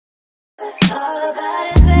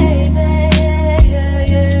High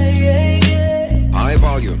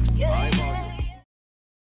volume.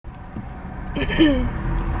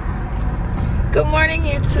 Good morning,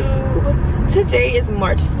 YouTube. Today is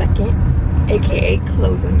March 2nd, aka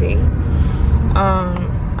closing day.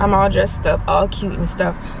 I'm all dressed up, all cute and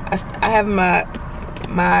stuff. I have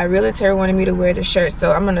my realtor wanted me to wear the shirt,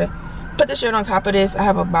 so I'm gonna put the shirt on top of this. I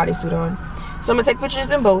have a bodysuit on, so I'm gonna take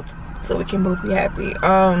pictures in both so we can both be happy.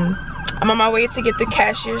 I'm on my way to get the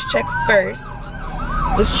cashier's check first.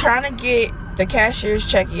 Was trying to get the cashier's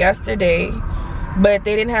check yesterday, but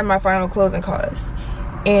they didn't have my final closing cost.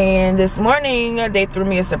 And this morning they threw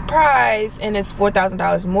me a surprise, and it's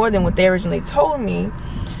 $4,000 more than what they originally told me.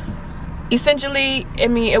 Essentially, I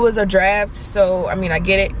mean, it was a draft, so I mean, I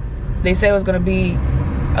get it. They said it was gonna be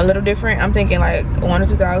a little different. I'm thinking like 1 or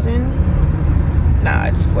 2,000. Nah,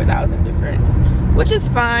 it's 4,000 difference, which is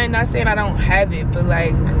fine. Not saying I don't have it, but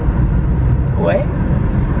like, what?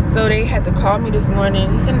 So they had to call me this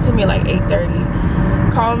morning. He sent it to me at like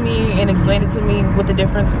 8:30. Called me and explained it to me what the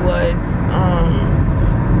difference was.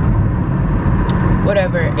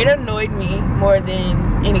 Whatever. It annoyed me more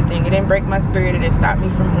than anything. It didn't break my spirit. It didn't stop me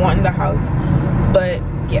from wanting the house. But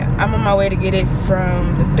yeah, I'm on my way to get it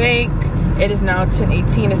from the bank. It is now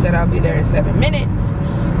 10:18. It said I'll be there in 7 minutes.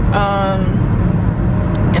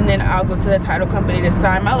 And then I'll go to the title company to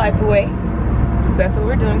sign my life away, because that's what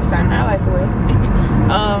we're doing. We're signing our life away.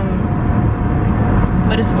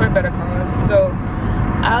 But it's for a better cause. So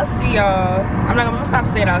I'll see y'all. I'm gonna stop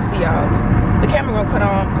saying I'll see y'all. The camera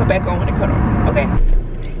gonna cut back on when it cut on. Okay.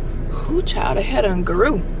 Who child the head done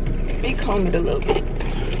grew? Let me comb it a little bit.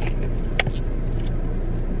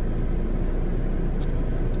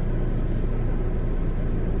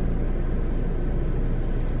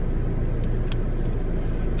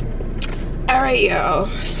 Alright, y'all.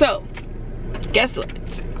 So, guess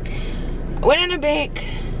what? I went in the bank,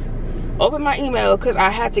 opened my email because I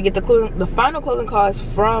had to get the final closing cost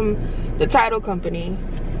from the title company.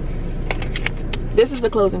 This is the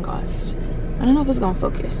closing cost. I don't know if it's gonna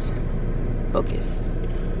focus. Focus.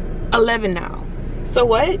 11 now. So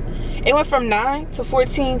what? It went from 9 to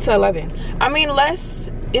 14 to 11. I mean,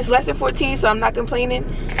 it's less than 14, so I'm not complaining.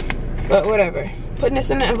 But whatever. Putting this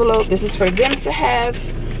in the envelope. This is for them to have.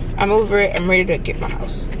 I'm over it. I'm ready to get my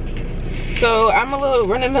house. So I'm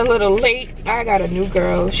running a little late. I got a new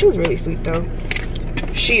girl. She was really sweet though.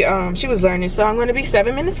 She was learning, so I'm gonna be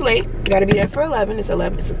 7 minutes late. Gotta be there for 11. It's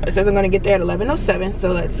 11. It says I'm gonna get there at 11:07.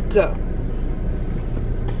 So let's go.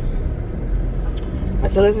 I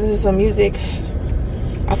have to listen to some music.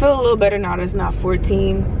 I feel a little better now that it's not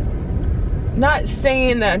 14. Not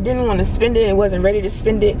saying that I didn't want to spend it and wasn't ready to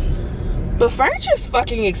spend it, but furniture's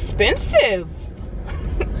fucking expensive.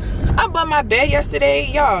 I bought my bed yesterday,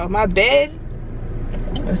 y'all. My bed.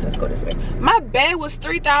 Let's go this way. My bed was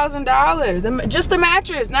 $3,000. Just the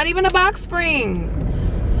mattress, not even a box spring.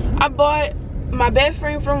 I bought my bed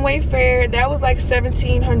frame from Wayfair. That was like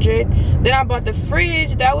 $1,700. Then I bought the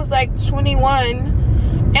fridge. That was like $21.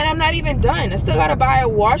 And I'm not even done. I still gotta buy a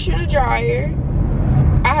washer and a dryer.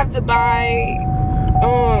 I have to buy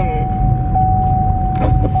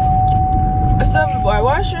I still have to buy a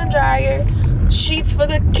washer and dryer, sheets for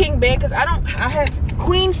the king bed, because I have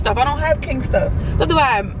queen stuff. I don't have king stuff. So do I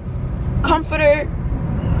have comforter,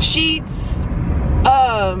 sheets.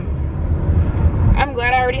 I'm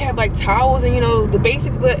glad I already have like towels and, you know, the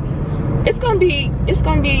basics, but it's gonna be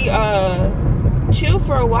chill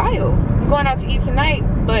for a while. I'm going out to eat tonight,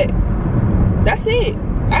 but that's it.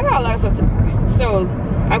 I got a lot of stuff to buy, so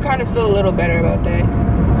I kind of feel a little better about that.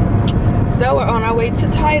 So we're on our way to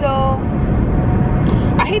title.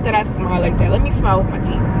 I hate that I smile like that. Let me smile with my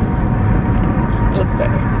teeth. It looks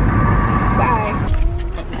better. Bye.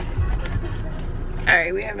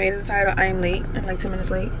 Alright, we have made it to title. I'm late. I'm like 10 minutes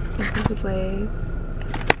late. Into the place.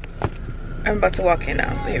 I'm about to walk in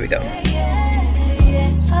now, so here we go.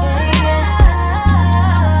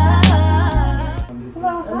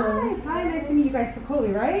 Hello. Hi, nice to meet you guys for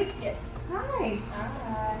Coley, right? Yes. Hi.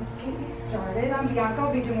 Let's get you started. I'm Bianca.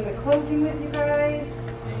 I'll be doing the closing with you guys.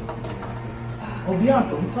 Oh,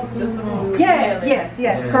 Bianca, we talked to this.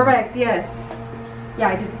 Yes, correct, yes. Yeah,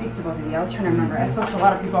 I did speak to both of you. I was trying to remember. I spoke to a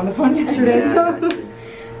lot of people on the phone yesterday, so.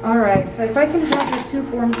 All right, so if I can grab your 2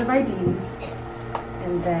 forms of IDs,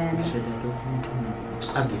 and then.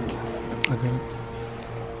 I'll give it. Okay.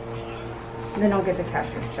 Then I'll get the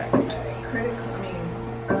cashier's check. Credit card,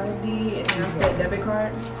 ID, and then I'll say debit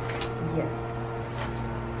card. Yes.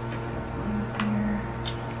 So, here.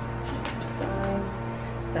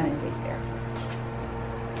 Sign and date there.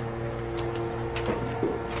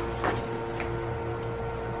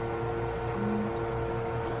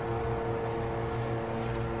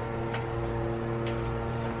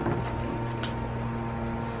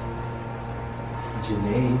 your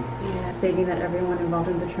name. Yeah. Stating that everyone involved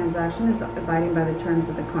in the transaction is abiding by the terms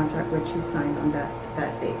of the contract which you signed on that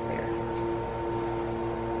date there.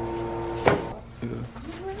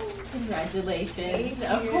 Congratulations.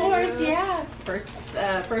 Of course, yeah.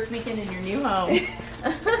 First weekend in your new home.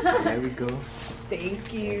 There we go.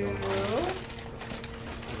 Thank you.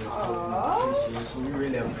 Aww. We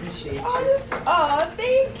really appreciate you. Oh,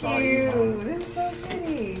 thank you. This is so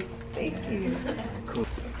pretty. Thank you. Cool.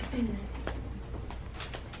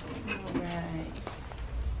 Alright.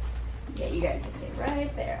 Yeah, you guys just stay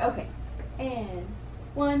right there. Okay. And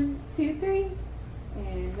 1, 2, 3.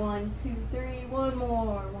 And 1, 2, 3. One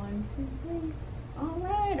more. 1, 2, 3.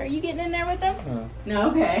 Alright. Are you getting in there with them? No,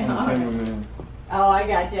 okay. Cameraman. Oh, I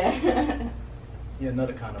gotcha. You're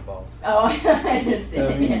another kind of boss. Oh, I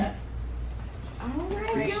understand. Yeah. Alright,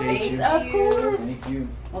 Appreciate you. Of course. Thank you.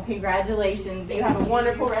 Well, congratulations. You have a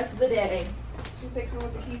wonderful rest of the day. Should you take some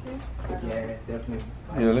with the key too? Yeah, definitely.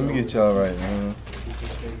 Yeah, let me get y'all right, man. Get you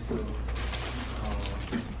straight, so,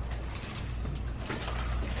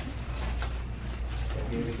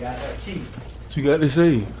 we got that key. What you got to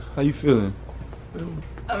say? How you feeling?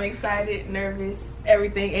 I'm excited, nervous,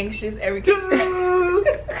 everything, anxious, everything.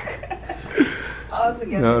 All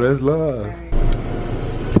together. No, that's love.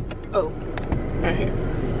 Oh, right here.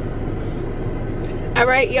 All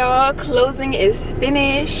right, y'all, closing is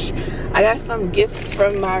finished. I got some gifts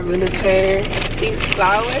from my realtor. These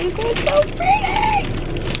flowers are so pretty.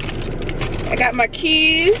 I got my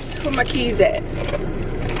keys. Where my keys at?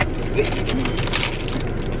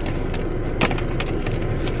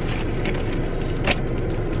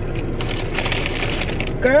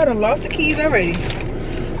 Girl, I done lost the keys already.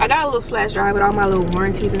 I got a little flash drive with all my little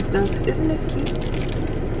warranties and stuff. Isn't this cute?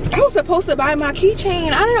 I was supposed to buy my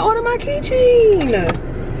keychain. I didn't order my keychain.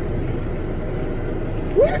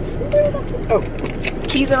 Where? Oh,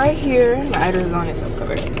 keys are right here. My address is on it, so I'm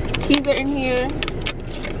covered. Keys are in here.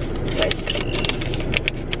 Let's see.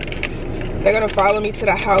 They're gonna follow me to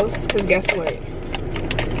the house, because guess what?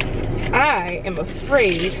 I am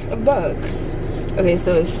afraid of bugs. Okay,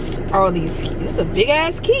 so it's all these keys. This is a big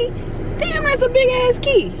ass key. Damn, that's a big ass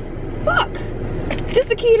key. Fuck. This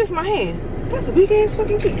the key that's my hand. That's a big ass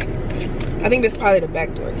fucking key. I think that's probably the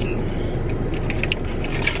back door key.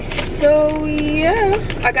 So yeah,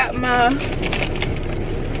 I got my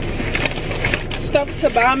stuff to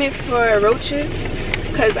bomb it for roaches,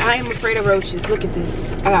 because I am afraid of roaches. Look at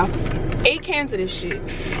this. I got 8 cans of this shit.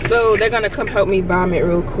 So they're gonna come help me bomb it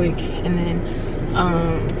real quick, and then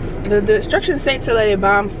the instructions say to let it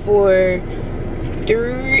bomb for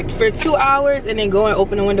 2 hours and then go and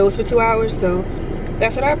open the windows for 2 hours. So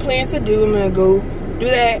that's what I plan to do. I'm gonna go do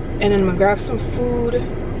that, and then I'm gonna grab some food,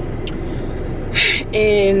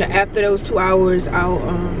 and after those 2 hours I'll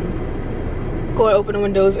go and open the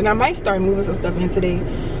windows, and I might start moving some stuff in today.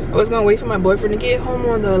 I was gonna wait for my boyfriend to get home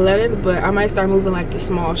on the 11th, but I might start moving like the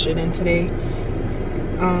small shit in today.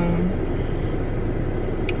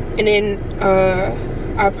 And then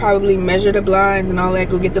I'll probably measure the blinds and all that,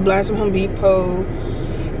 go get the blinds from Home Depot,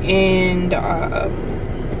 and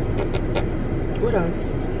what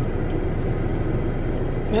else?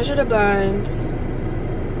 Measure the blinds,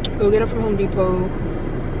 go get them from Home Depot.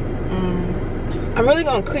 I'm really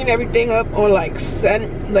gonna clean everything up on like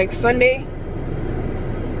Sunday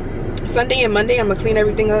and Monday. I'm gonna clean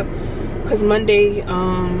everything up, because Monday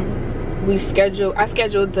I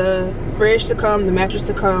scheduled the fridge to come, the mattress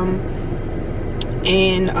to come,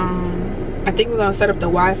 and I think we're gonna set up the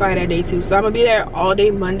Wi-Fi that day too. So I'm gonna be there all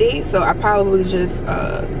day Monday. So I probably just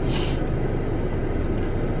I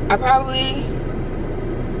probably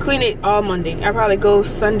clean it all Monday. I probably go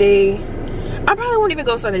Sunday. I probably won't even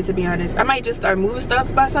go Sunday, to be honest. I might just start moving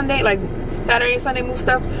stuff by Sunday, like Saturday and Sunday move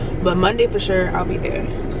stuff, but Monday for sure I'll be there.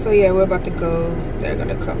 So yeah, we're about to go. They're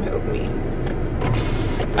gonna come help me.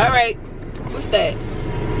 All right, what's that?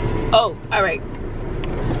 Oh, all right.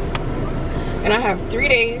 And I have 3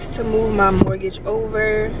 days to move my mortgage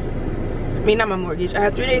over. I mean, not my mortgage. I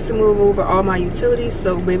have 3 days to move over all my utilities.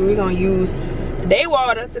 So baby, we're gonna use their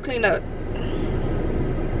water to clean up.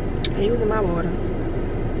 I'm using my water.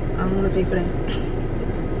 I don't want to pay for that.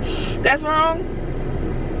 That's wrong.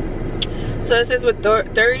 So it says we're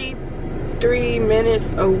 33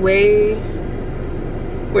 minutes away.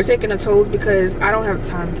 We're taking a toll because I don't have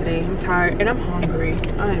time today. I'm tired and I'm hungry.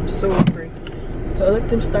 I am so hungry. So let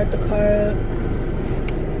them start the car up.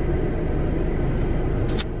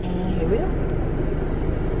 And here we go.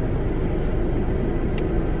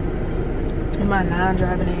 And my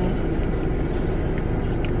non-driving ass.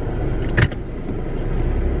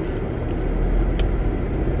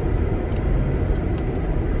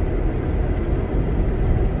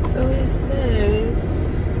 So it says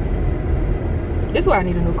This is why I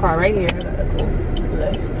need a new car right here. I gotta go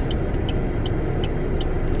left.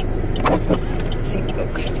 See,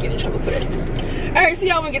 okay, get in trouble for that too. All right, see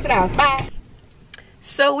y'all when we get to the house. Bye.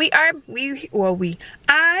 So I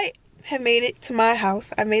have made it to my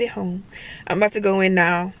house. I made it home. I'm about to go in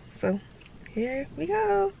now. So here we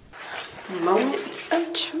go. Moments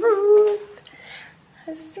of truth.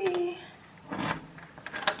 Let's see.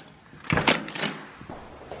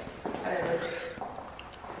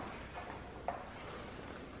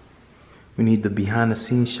 We need the behind the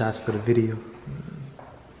scenes shots for the video.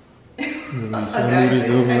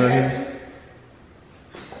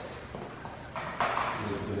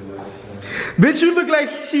 Bitch, you look like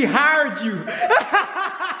she hired you.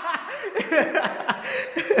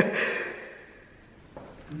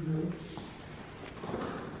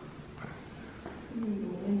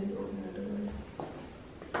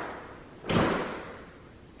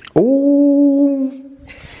 Oh,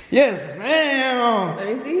 yes, ma'am.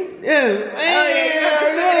 Let me see. Yes, ma'am.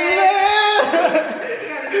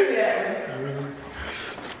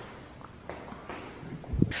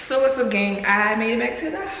 So what's up, gang? I made it back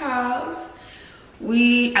to the house.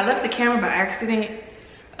 I left the camera by accident.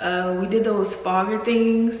 We did those fogger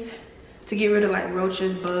things to get rid of like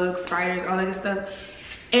roaches, bugs, spiders, all that good stuff.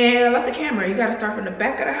 And I left the camera. You gotta start from the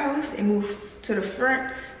back of the house and move to the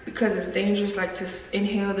front because it's dangerous like to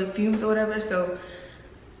inhale the fumes or whatever. So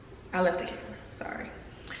I left the camera, sorry.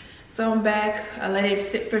 So I'm back. I let it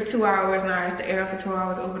sit for 2 hours. Now I have to air out for 2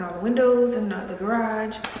 hours, open all the windows in the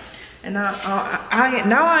garage. And now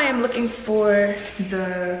I am looking for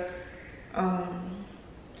the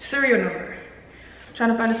serial number. I'm trying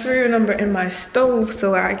to find a serial number in my stove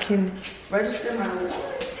so I can register my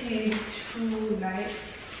warranty tonight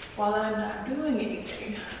while I'm not doing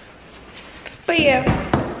anything. But yeah,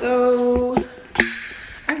 so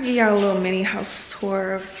I can give y'all a little mini house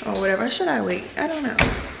tour or whatever. Should I wait? I don't know.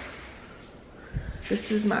 This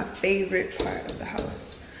is my favorite part of the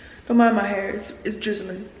house. Don't mind my hair, it's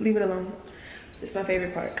drizzling. Leave it alone. It's my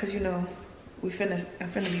favorite part because you know I'm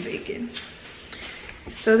finna be baking.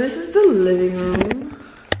 So this is the living room.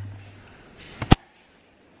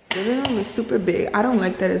 The living room is super big. I don't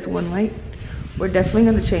like that it's one light. We're definitely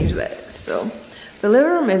gonna change that. So the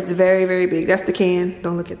living room is very, very big. That's the can.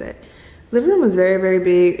 Don't look at that. Living room is very, very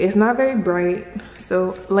big. It's not very bright.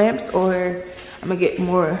 So lamps, or I'm gonna get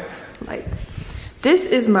more lights. This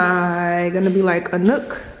is gonna be like a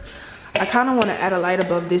nook. I kind of want to add a light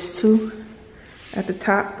above this too at the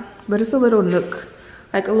top, but it's a little nook,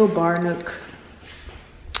 like a little bar nook.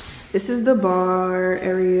 This is the bar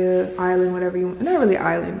area, island, whatever you want. Not really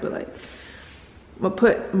island, but like I'm gonna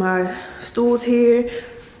put my stools here.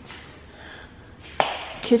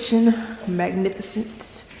 Kitchen,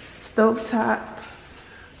 magnificent. Stove top,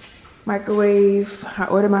 microwave. I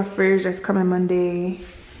ordered my fridge that's coming Monday.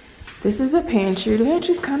 This is the pantry. The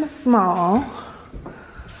pantry's kind of small,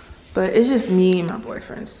 but it's just me and my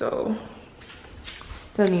boyfriend, so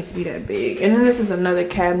doesn't need to be that big. And then this is another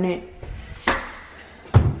cabinet.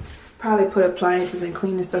 Probably put appliances and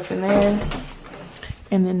cleaning stuff in there.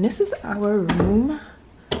 And then this is our room.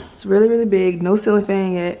 It's really, really big. No ceiling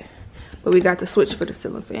fan yet, but we got the switch for the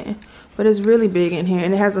ceiling fan. But it's really big in here,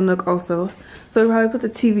 and it has a nook also. So we probably put the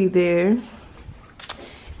TV there.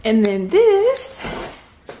 And then this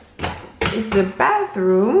is the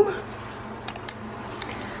bathroom.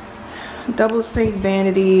 Double sink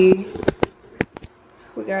vanity.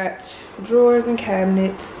 We got drawers and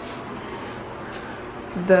cabinets.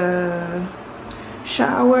 The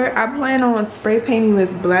shower, I plan on spray painting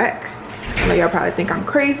this black. I know y'all probably think I'm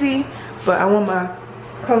crazy, but I want my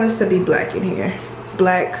colors to be black in here.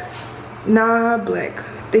 Black, black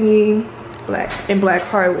thingy, black, and black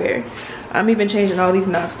hardware. I'm even changing all these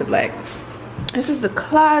knobs to black. This is the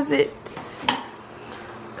closet.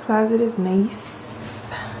 Closet is nice.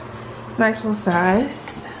 Nice little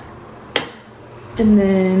size. And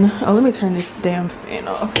then, oh, let me turn this damn fan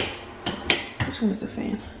off. Which one is the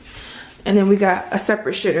fan? And then we got a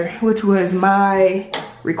separate shitter, which was my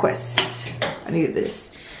request. I needed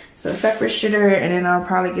this. So a separate shitter, and then I'll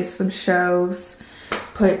probably get some shelves,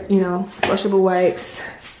 put, you know, flushable wipes,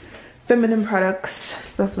 feminine products,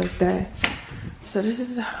 stuff like that. So this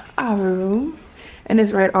is our room, and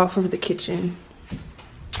it's right off of the kitchen.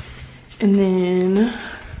 And then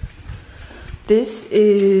this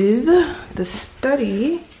is the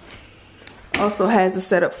study. Also has a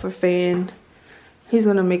setup for fan. He's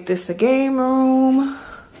gonna make this a game room.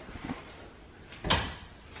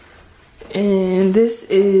 And this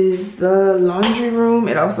is the laundry room.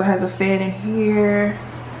 It also has a fan in here.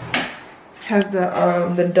 Has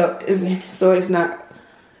the duct, isn't it? So it's not,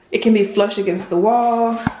 it can be flush against the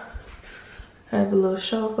wall. I have a little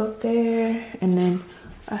shelf up there, and then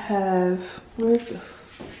I have, I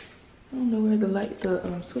don't know where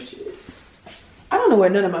the switch is. I don't know where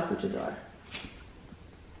none of my switches are.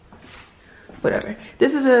 Whatever.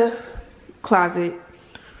 This is a closet,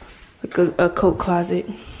 like a coat closet.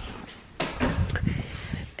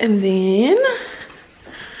 And then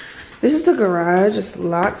this is the garage. It's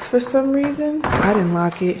locked for some reason. I didn't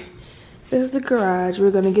lock it. This is the garage.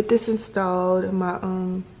 We're gonna get this installed.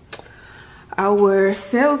 And our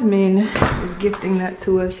salesman is gifting that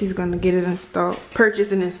to us. He's gonna get it installed,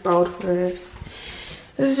 purchased and installed for us.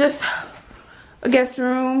 This is just a guest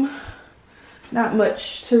room. Not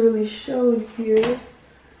much to really show here.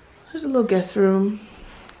 There's a little guest room.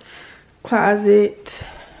 Closet.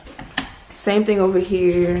 Same thing over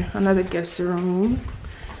here. Another guest room.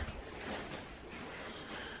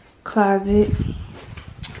 Closet.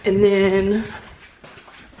 And then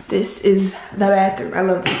this is the bathroom. I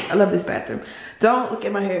love this. I love this bathroom. Don't look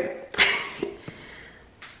at my hair.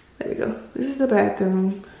 There we go. This is the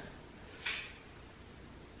bathroom.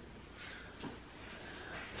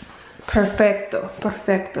 Perfecto.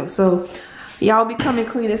 Perfecto. So y'all be coming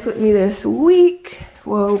clean this with me this week.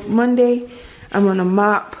 Well, Monday I'm gonna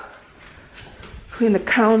mop, clean the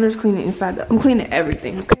counters, clean the inside. I'm cleaning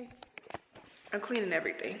everything, okay? I'm cleaning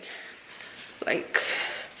everything. Like,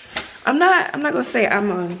 I'm not gonna say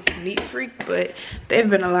I'm a neat freak, but there've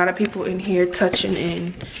been a lot of people in here touching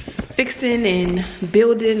and fixing and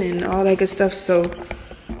building and all that good stuff. So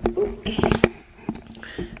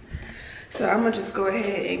I'm gonna just go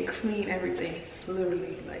ahead and clean everything,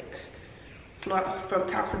 literally, like from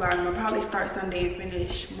top to bottom. I'll probably start Sunday and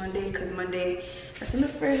finish Monday, because Monday, as soon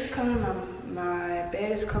as the fridge is coming, my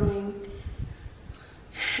bed is coming.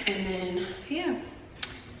 And then, yeah,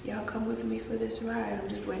 y'all come with me for this ride. I'm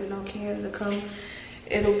just waiting on Canada to come.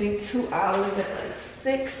 It'll be 2 hours at like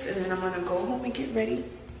 6, and then I'm gonna go home and get ready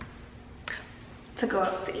to go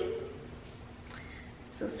out to eat.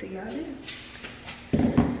 So see y'all then.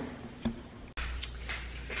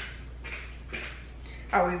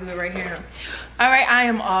 I always do it right here. All right, I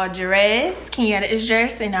am all dressed. Kenyatta is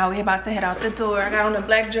dressed, and now we're about to head out the door. I got on a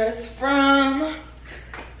black dress from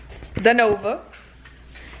the Nova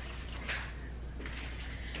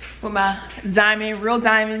with my real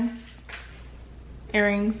diamonds,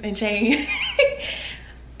 earrings and chain,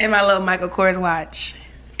 and my little Michael Kors watch,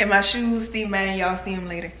 and my shoes. Steve Madden, y'all see him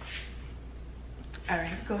later. All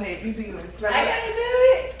right, go ahead. You do yours. Right? I gotta do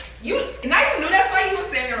it. Now you knew that's why you was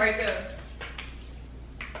standing right there.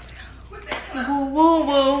 Woo woo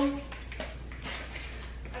woo.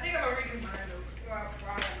 I think I'm already in mine though, so I'll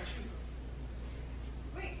have my shoes.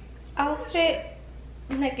 Wait. Outfit,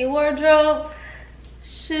 naked wardrobe,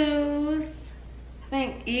 shoes, I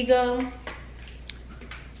think Ego,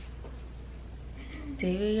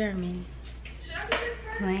 David Yurman, Should I do this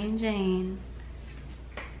first? Plain Jane.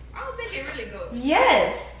 I don't think it really goes.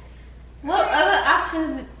 Yes. What other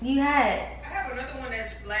options you had? I have another one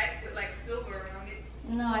that's black with like silver around it.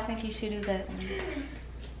 No, I think you should do that one.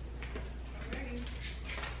 Alrighty.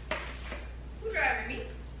 Who's driving, me?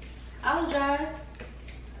 I will drive.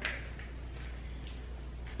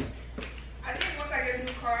 I think once I get a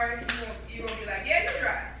new car, you're gonna be like, yeah, you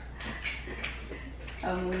drive.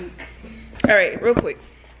 I'm weak. All right, real quick.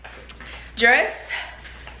 Dress,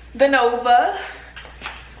 the Nova,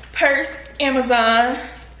 purse, Amazon.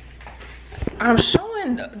 I'm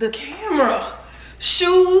showing the camera.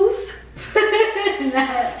 Shoes,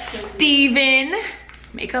 Steven,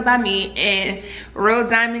 makeup by me, and real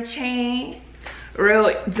diamond chain,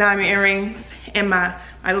 real diamond earrings, and my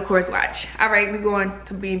Michael Kors watch. All right, we going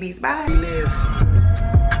to B&B's. Bye.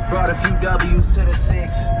 Brought a few W's to the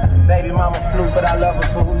 6. Baby mama flew, but I love her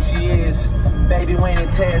for who she is. Baby Wayne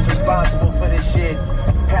and Terrence responsible for this shit.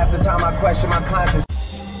 Half the time I question my conscience.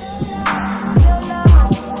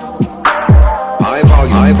 High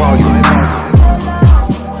volume, high volume, high volume.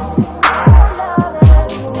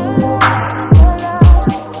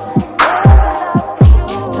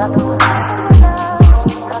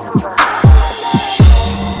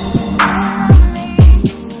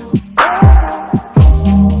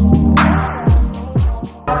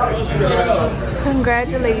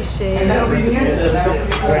 Congratulations. All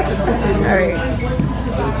right.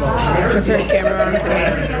 I'm gonna turn the camera on to me.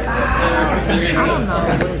 I don't know.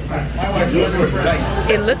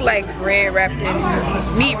 It looked like bread wrapped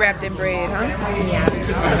in, meat wrapped in bread, huh? Yeah.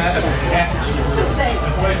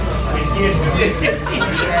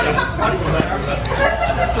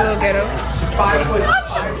 It's a little ghetto.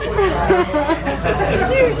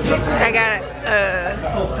 I got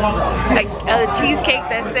a cheesecake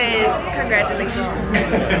that says congratulations.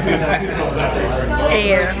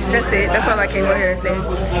 And that's it. That's all I came over here to say.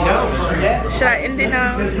 Should I end it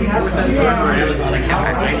now?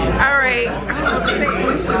 Alright. I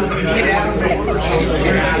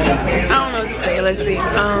don't know what to say. Let's see.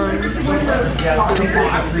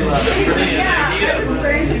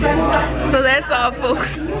 So that's all,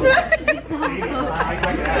 folks.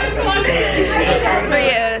 But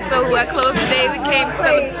yeah, so I closed today. We came to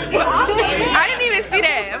celebrate. I didn't even see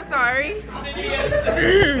that. I'm sorry.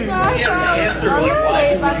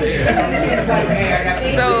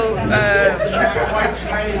 So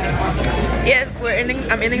yes,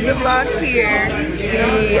 I'm ending the vlog here.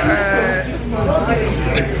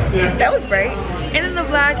 That was great. Ending the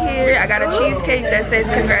vlog here. I got a cheesecake that says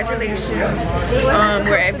congratulations.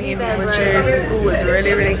 We're at B&B Butchers. The food was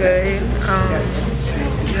really, really good.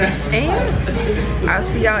 And I'll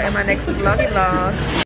see y'all in my next vlog.